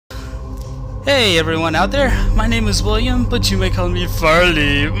Hey everyone out there, my name is William, but you may call me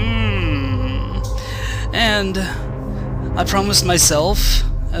Farley. And I promised myself,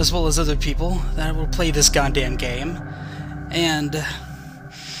 as well as other people, that I will play this goddamn game. And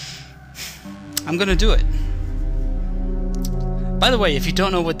I'm gonna do it. By the way, if you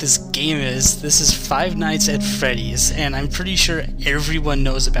don't know what this game is, this is Five Nights at Freddy's, and I'm pretty sure everyone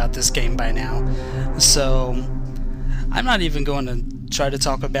knows about this game by now. So I'm not even going to try to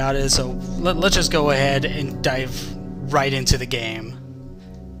talk about it, so let's just go ahead and dive right into the game.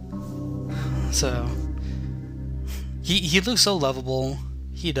 So he looks so lovable.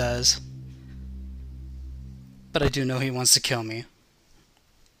 He does. But I do know he wants to kill me.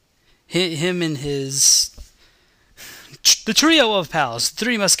 Him and the trio of pals,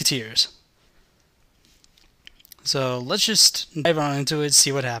 Three Musketeers. So let's just dive on into it,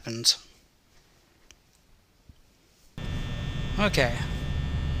 see what happens. Okay.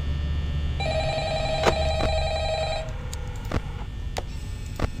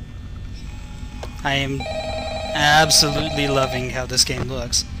 I am absolutely loving how this game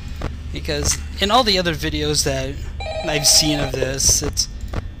looks, because in all the other videos that I've seen of this,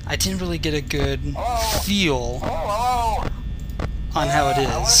 I didn't really get a good feel on how it is.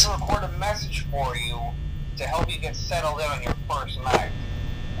 I wanted to record a message for you to help you get settled in on your first night.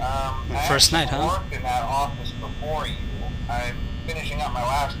 First night, huh? I worked in that office before you. I'm finishing up my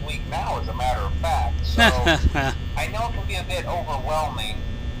last week now, as a matter of fact, so I know it can be a bit overwhelming,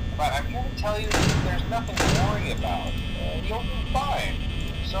 but I'm here to tell you that there's nothing to worry about. You'll be fine.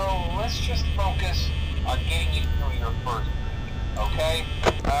 So let's just focus on getting you through your first week, okay?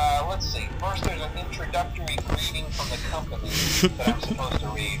 Let's see. First, there's an introductory greeting from the company that I'm supposed to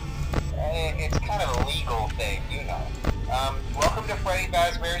read. It's kind of a legal thing, you know. Welcome to Freddy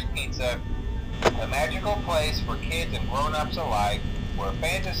Fazbear's Pizza, a magical place for kids and grown-ups alike, where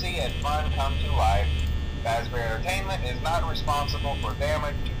fantasy and fun come to life. Fazbear Entertainment is not responsible for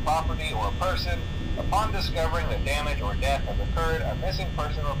damage to property or person. Upon discovering that damage or death has occurred, a missing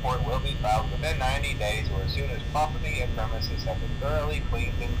person report will be filed within 90 days or as soon as property and premises have been thoroughly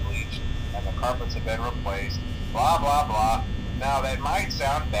cleaned and bleached and the carpets have been replaced. Blah, blah, blah. Now, that might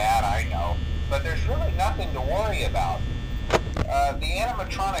sound bad, I know, but there's really nothing to worry about. The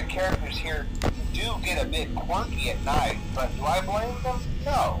animatronic characters here do get a bit quirky at night, but do I blame them?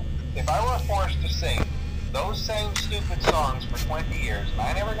 No. If I were forced to sing those same stupid songs for 20 years and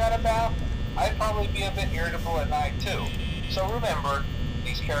I never got a bath, I'd probably be a bit irritable at night too. So remember,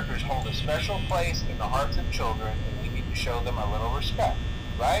 these characters hold a special place in the hearts of children and we need to show them a little respect,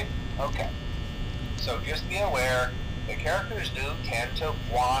 right? Okay. So just be aware, the characters do tend to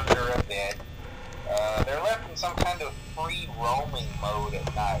wander a bit. They're left in some kind of free roaming mode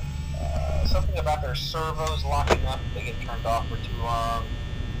at night. Something about their servos locking up if they get turned off for too long.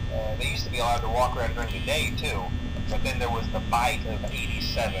 They used to be allowed to walk around during the day too, but then there was the bite of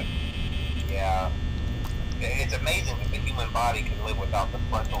 87. Yeah, it's amazing that the human body can live without the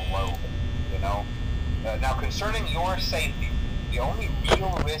frontal lobe, you know? Now concerning your safety, the only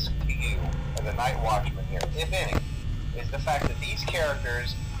real risk to you as a night watchman here, if any, is the fact that these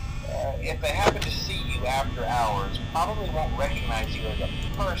characters, if they happen to see you after hours, probably won't recognize you as a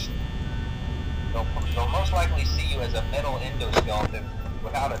person. They'll most likely see you as a metal endoskeleton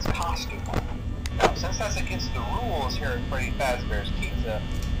without its costume on. Now, since that's against the rules here at Freddy Fazbear's Pizza,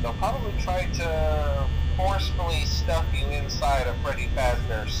 they'll probably try to forcefully stuff you inside a Freddy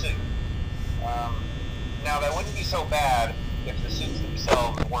Fazbear suit. Now, that wouldn't be so bad if the suits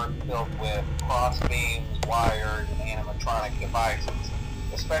themselves weren't filled with cross beams, wires, and animatronic devices,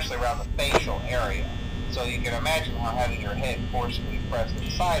 especially around the facial area. So you can imagine how having your head forcefully pressed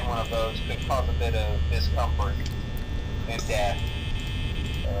inside one of those could cause a bit of discomfort and death.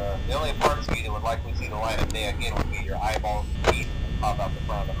 The only parts of you that would likely see the light of day again would be your eyeballs and teeth that pop out the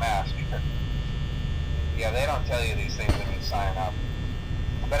front of the mask. Yeah, they don't tell you these things when you sign up.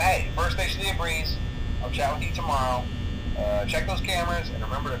 But hey, first station of the breeze. I'll chat with you tomorrow. Check those cameras and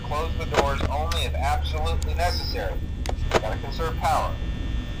remember to close the doors only if absolutely necessary. Gotta conserve power.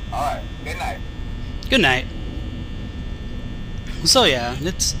 Alright, good night. Good night. So yeah,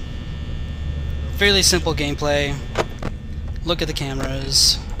 it's fairly simple gameplay. Look at the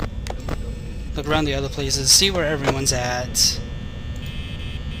cameras. Look around the other places. See where everyone's at.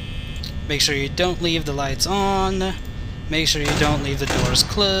 Make sure you don't leave the lights on. Make sure you don't leave the doors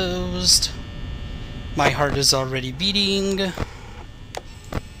closed. My heart is already beating.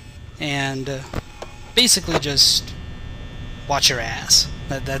 And basically just watch your ass.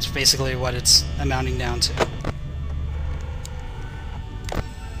 That's basically what it's amounting down to.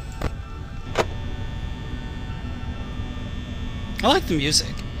 I like the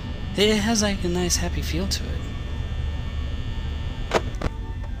music. It has like a nice happy feel to it.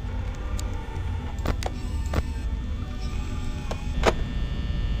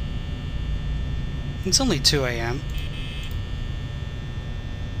 It's only 2 a.m.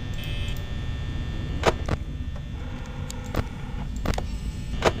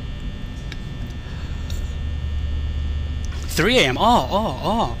 $3 a.m.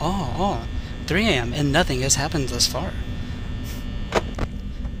 Oh. 3 a.m. and nothing has happened thus far.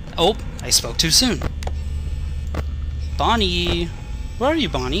 Oh, I spoke too soon. Bonnie! Where are you,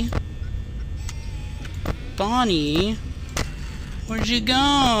 Bonnie? Bonnie! Where'd you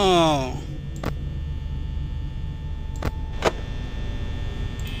go?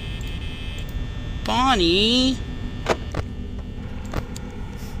 Bonnie!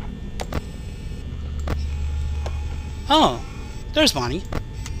 Oh, there's Bonnie.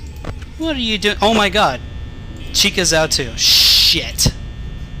 What are you doing? Oh my god. Chica's out too. Shit.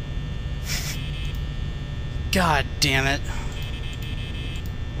 God damn it.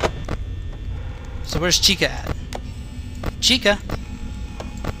 So where's Chica at? Chica?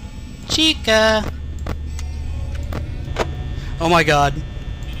 Chica! Oh my god.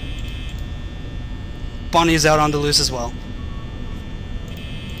 Bonnie's out on the loose as well.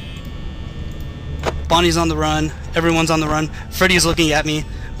 Bonnie's on the run. Everyone's on the run. Freddy's looking at me.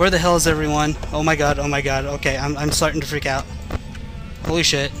 Where the hell is everyone? Oh my god, oh my god. Okay, I'm starting to freak out. Holy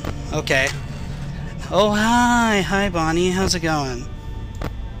shit. Okay. Oh, hi. Hi, Bonnie. How's it going?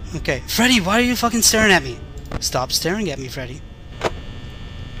 Okay. Freddy, why are you fucking staring at me? Stop staring at me, Freddy.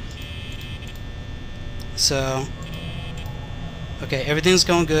 So... okay, everything's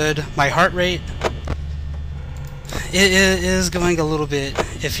going good. My heart rate... it is going a little bit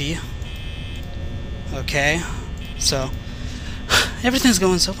iffy. Okay. So... everything's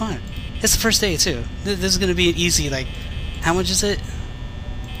going so far. It's the first day, too. This is gonna be an easy, like... how much is it?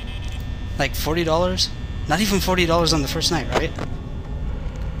 Like $40? Not even $40 on the first night, right?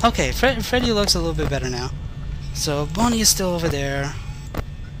 Okay, Freddy looks a little bit better now. So, Bonnie is still over there.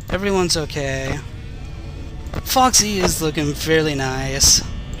 Everyone's okay. Foxy is looking fairly nice.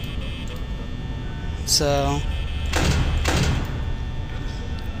 So...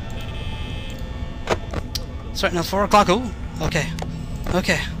 it's right now 4 o'clock. Ooh, okay.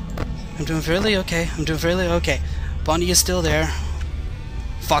 Okay. I'm doing fairly okay. I'm doing fairly okay. Bonnie is still there.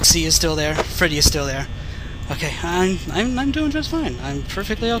 Foxy is still there. Freddy is still there. Okay, I'm doing just fine. I'm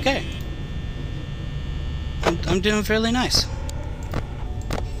perfectly okay. I'm doing fairly nice.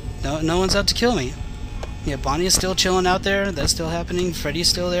 No one's out to kill me. Yeah, Bonnie is still chilling out there. That's still happening. Freddy's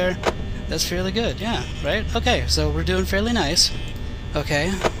still there. That's fairly good. Yeah, right? Okay, so we're doing fairly nice.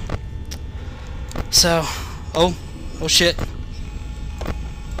 Okay. So, oh shit.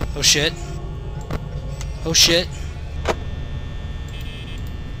 Oh shit. Oh shit.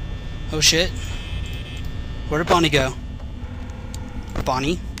 Oh shit. Where did Bonnie go?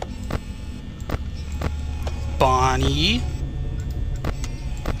 Bonnie? Bonnie?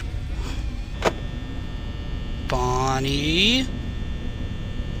 Bonnie?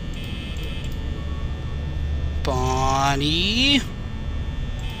 Bonnie?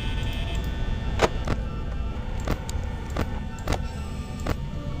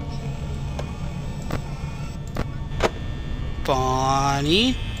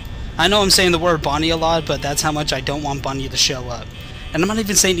 Bonnie? I know I'm saying the word Bonnie a lot, but that's how much I don't want Bonnie to show up. And I'm not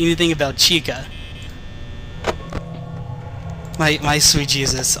even saying anything about Chica. My sweet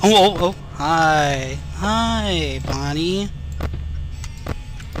Jesus. Oh, hi. Hi, Bonnie.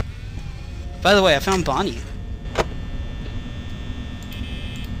 By the way, I found Bonnie.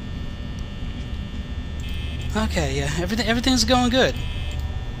 Okay, yeah, everything's going good.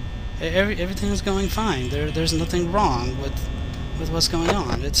 Everything's going fine. There's nothing wrong with what's going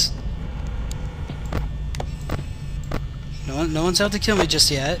on. It's no one's out to kill me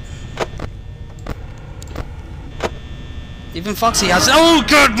just yet. Even Foxy has. Oh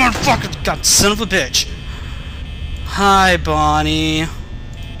god, motherfucker! God, son of a bitch! Hi, Bonnie.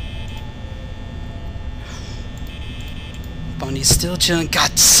 Bonnie's still chilling.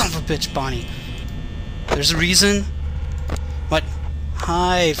 God, son of a bitch, Bonnie. There's a reason. What?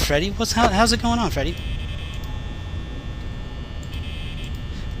 Hi, Freddy. How's it going on, Freddy?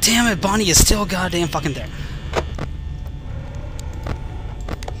 Damn it, Bonnie is still goddamn fucking there.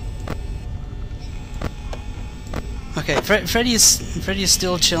 Okay, Freddy's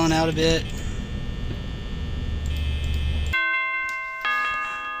still chilling out a bit.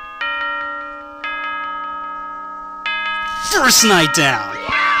 First night down.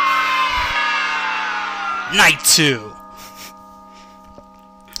 Night 2.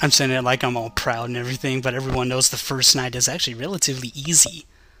 I'm saying it like I'm all proud and everything, but everyone knows the first night is actually relatively easy.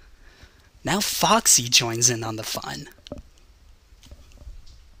 Now Foxy joins in on the fun.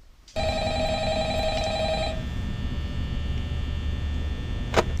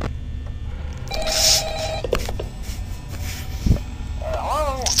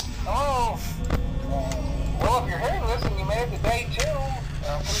 Hello? Hello? Well, if you're hearing this and you made it to day 2,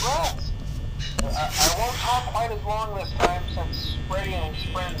 congrats. I won't talk quite as long this time since Freddy and his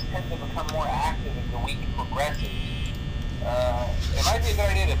friends tend to become more active as the week progresses. It might be a good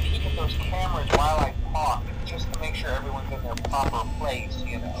idea to peek at those cameras while I talk, just to make sure everyone's in their proper place,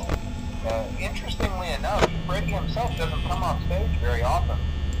 you know. Interestingly enough, Freddy himself doesn't come off stage very often.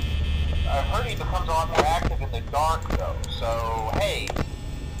 I've heard he becomes a lot more active in the dark, though, so hey,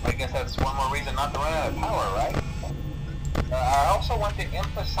 I guess that's one more reason not to run out of power, right? I also want to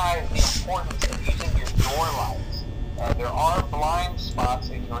emphasize the importance of using your door lights. There are blind spots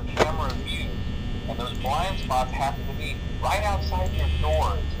in your camera view, and those blind spots happen to be right outside your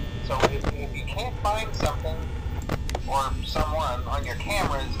doors. So if you can't find something or someone on your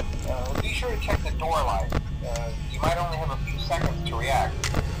cameras, be sure to check the door light. You might only have a few seconds to react.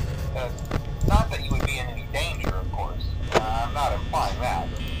 Not that you would be in any danger, of course. I'm not implying that.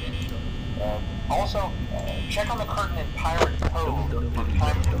 Also, check on the curtain in Pirate Cove from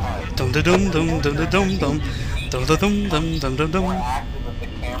time to time. Dum dum dum dum dum dum dum dum dum dum dum dum dum. More active if the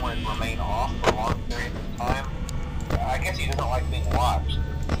cameras remain off for long periods of time. I guess he doesn't like being watched.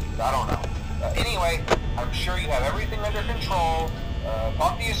 I don't know. Anyway, I'm sure you have everything under control.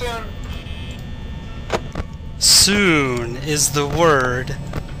 Talk to you soon. Soon is the word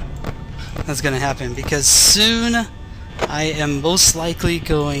that's gonna happen, because soon I am most likely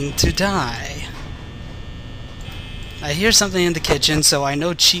going to die. I hear something in the kitchen, so I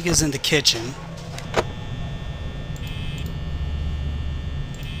know Chica's in the kitchen.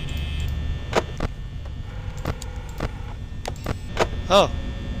 Oh.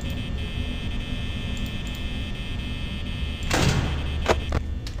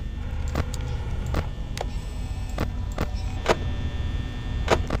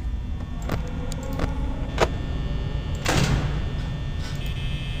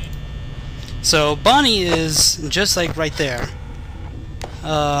 So Bonnie is just like right there.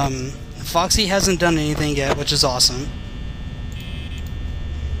 Foxy hasn't done anything yet, which is awesome.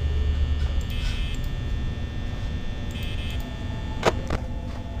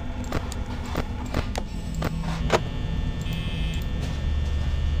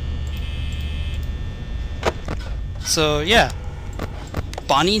 So yeah,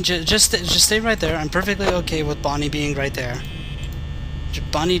 Bonnie, just stay right there. I'm perfectly okay with Bonnie being right there.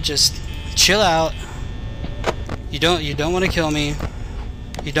 Bonnie, just chill out. You don't want to kill me.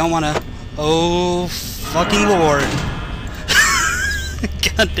 You don't want to. Oh fucking lord!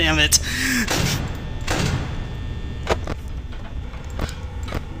 God damn it!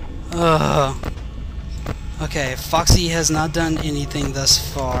 Okay, Foxy has not done anything thus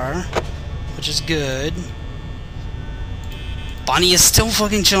far, which is good. Bonnie is still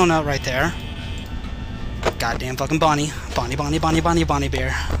fucking chilling out right there. Goddamn fucking Bonnie. Bonnie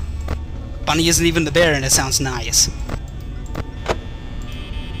bear. Bonnie isn't even the bear and it sounds nice.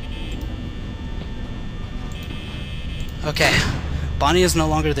 Okay. Bonnie is no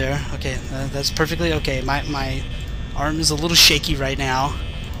longer there. Okay, that's perfectly okay. My arm is a little shaky right now.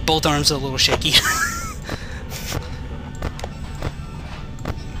 Both arms are a little shaky.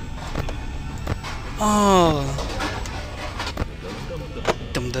 Oh.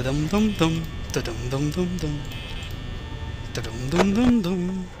 Dum da dum dum dum. Da dum dum dum dum. Da dum dum dum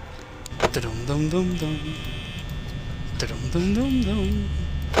dum. Da dum dum dum dum. Da dum dum dum dum.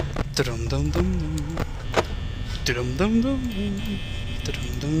 Da dum dum dum dum. Da dum dum dum dum. Da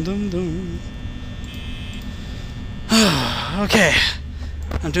dum dum dum dum. Okay.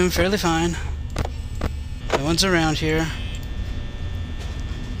 I'm doing fairly fine. No one's around here.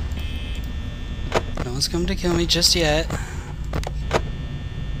 No one's come to kill me just yet.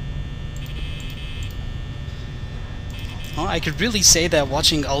 Well, I could really say that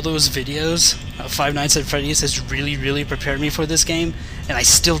watching all those videos of Five Nights at Freddy's has really prepared me for this game, and I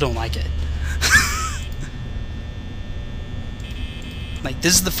still don't like it. Like,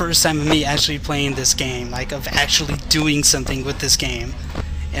 this is the first time of me actually playing this game, like, of actually doing something with this game,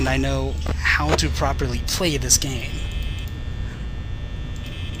 and I know how to properly play this game.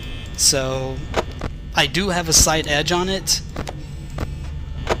 So, I do have a slight edge on it,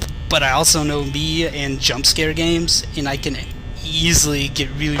 but I also know me and jump scare games, and I can easily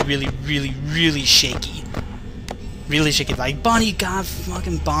get really shaky. Really shaky. Like, Bonnie, god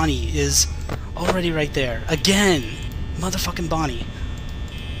fucking Bonnie is already right there. Again! Motherfucking Bonnie.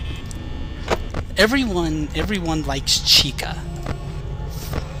 Everyone likes Chica.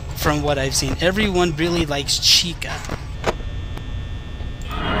 from what I've seen. Everyone really likes Chica.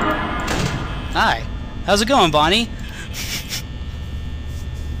 Hi. How's it going, Bonnie?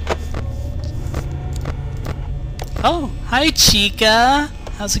 Oh, hi, Chica.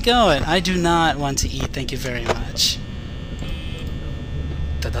 How's it going? I do not want to eat, thank you very much.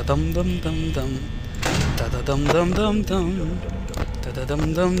 Da-da-dum-dum-dum-dum. Da-da-dum-dum-dum-dum.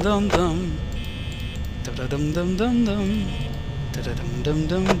 Da-da-dum-dum-dum-dum. Da-da-dum-dum-dum-dum.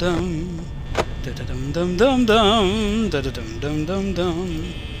 Da-da-dum-dum-dum-dum. Da-da-dum-dum-dum-dum.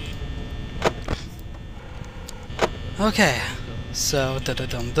 Da-da-dum-dum-dum-dum. Okay, so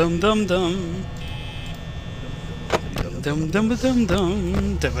da-da-dum-dum-dum-dum.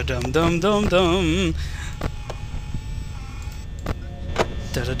 Dum-dum-dum-dum-dum. Da-da-dum-dum-dum-dum.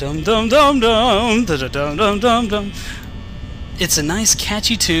 Da-da-dum-dum-dum-dum. Da-da-dum-dum-dum-dum. It's a nice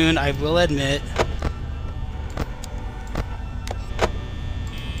catchy tune, I will admit.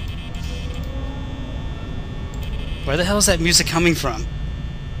 Where the hell is that music coming from?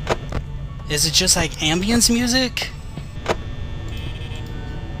 Is it just like ambience music?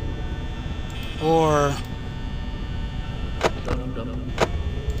 Or...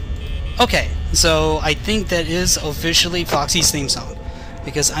 Okay, so I think that is officially Foxy's theme song,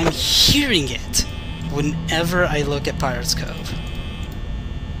 because I'm hearing it whenever I look at Pirates Cove.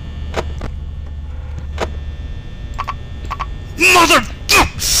 Mother...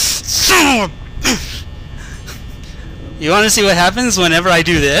 Son of a... You want to see what happens whenever I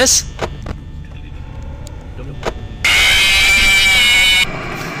do this?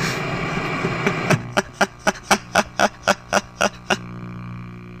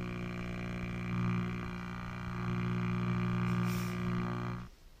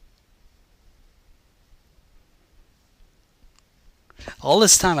 All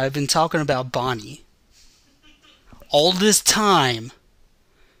this time I've been talking about Bonnie. All this time.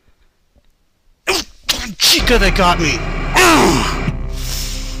 Chica that got me.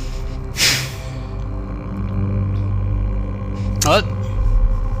 What?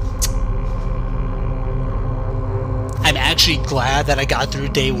 I'm actually glad that I got through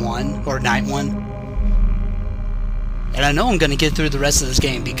day 1 or night 1. And I know I'm gonna get through the rest of this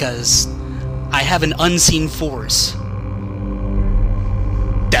game because I have an unseen force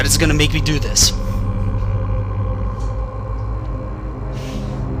that is gonna make me do this.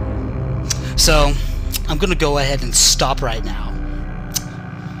 So, I'm gonna go ahead and stop right now.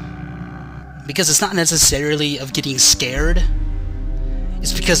 Because it's not necessarily of getting scared.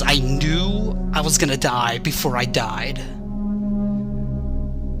 It's because I knew I was gonna die before I died.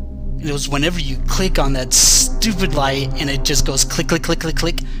 And it was whenever you click on that stupid light and it just goes click, click, click, click,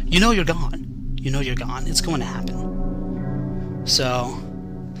 click, you know you're gone. You know you're gone. It's going to happen. So,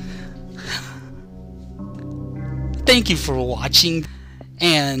 thank you for watching.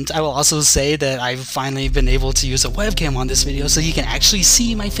 And I will also say that I've finally been able to use a webcam on this video so you can actually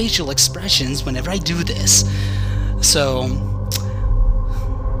see my facial expressions whenever I do this. So,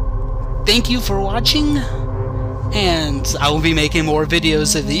 thank you for watching, and I will be making more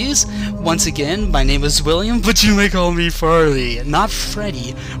videos of these. Once again, my name is William, but you may call me Farley. Not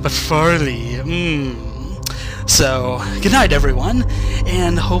Freddy, but Farley. So, good night everyone,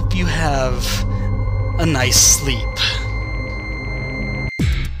 and hope you have a nice sleep.